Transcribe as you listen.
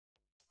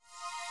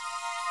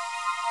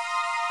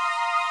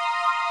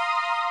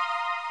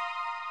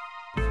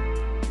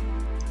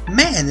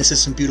Man, this is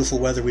some beautiful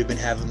weather we've been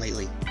having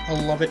lately. I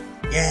love it.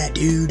 Yeah,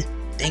 dude.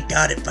 Thank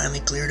God it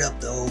finally cleared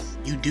up, though.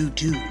 You do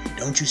too,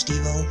 don't you,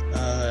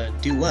 Steve-O?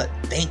 Do what?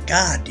 Thank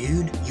God,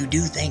 dude. You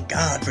do thank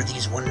God for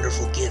these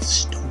wonderful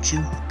gifts, don't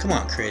you? Come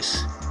on,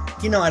 Chris.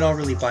 You know I don't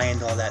really buy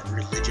into all that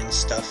religion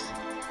stuff.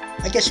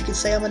 I guess you could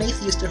say I'm an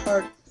atheist at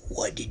heart.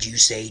 What did you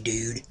say,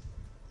 dude?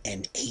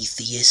 An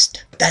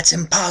atheist? That's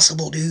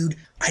impossible, dude.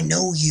 I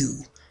know you.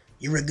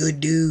 You're a good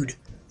dude.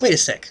 Wait a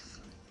sec.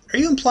 Are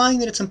you implying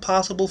that it's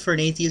impossible for an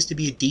atheist to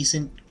be a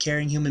decent,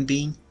 caring human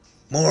being?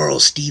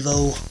 Morals,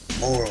 Steve-O.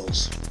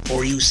 Morals.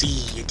 For you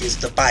see, it is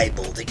the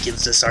Bible that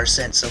gives us our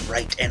sense of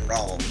right and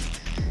wrong.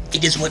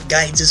 It is what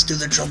guides us through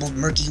the troubled,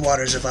 murky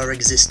waters of our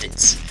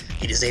existence.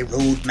 It is a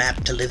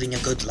roadmap to living a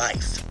good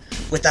life.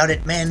 Without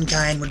it,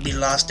 mankind would be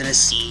lost in a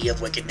sea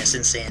of wickedness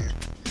and sin.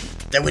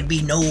 There would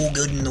be no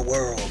good in the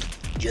world.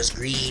 Just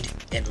greed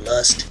and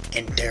lust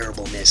and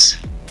terribleness,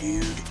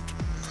 dude.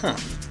 Huh.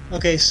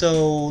 Okay,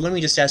 so let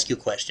me just ask you a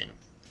question.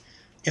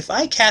 If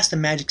I cast a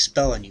magic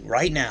spell on you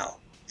right now,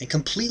 and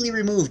completely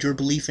removed your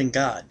belief in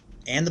God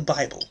and the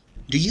Bible,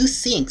 do you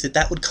think that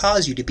that would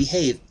cause you to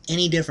behave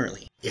any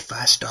differently? If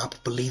I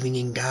stopped believing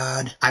in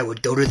God, I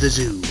would go to the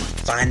zoo,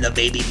 find the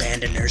baby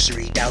panda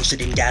nursery, douse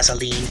it in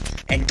gasoline,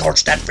 and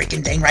torch that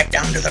freaking thing right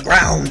down to the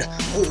ground.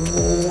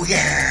 Oh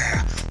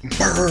yeah!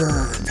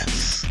 Burn!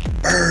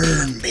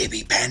 Burn,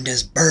 baby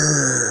pandas,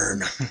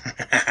 burn!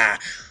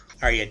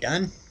 Are you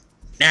done?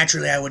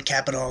 Naturally, I would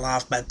cap it all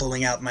off by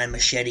pulling out my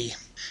machete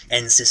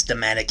and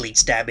systematically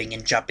stabbing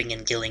and chopping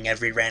and killing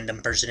every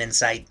random person in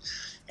sight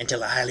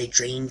until a highly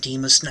trained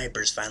team of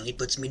snipers finally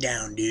puts me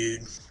down,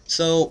 dude.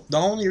 So, the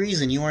only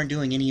reason you aren't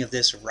doing any of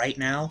this right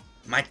now?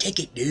 My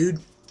ticket, dude.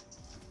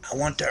 I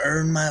want to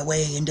earn my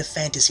way into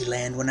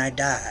Fantasyland when I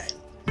die.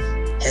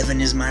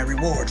 Heaven is my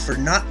reward for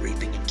not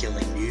raping and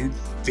killing, dude.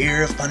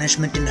 Fear of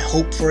punishment and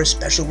hope for a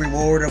special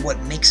reward are what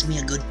makes me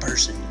a good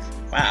person.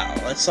 Wow,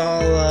 let's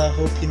all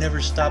hope you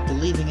never stop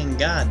believing in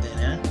God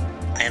then, huh?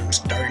 I am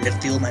starting to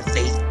feel my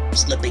faith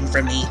slipping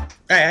from me.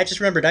 Alright, I just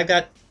remembered, I've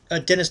got a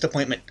dentist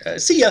appointment.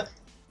 See ya!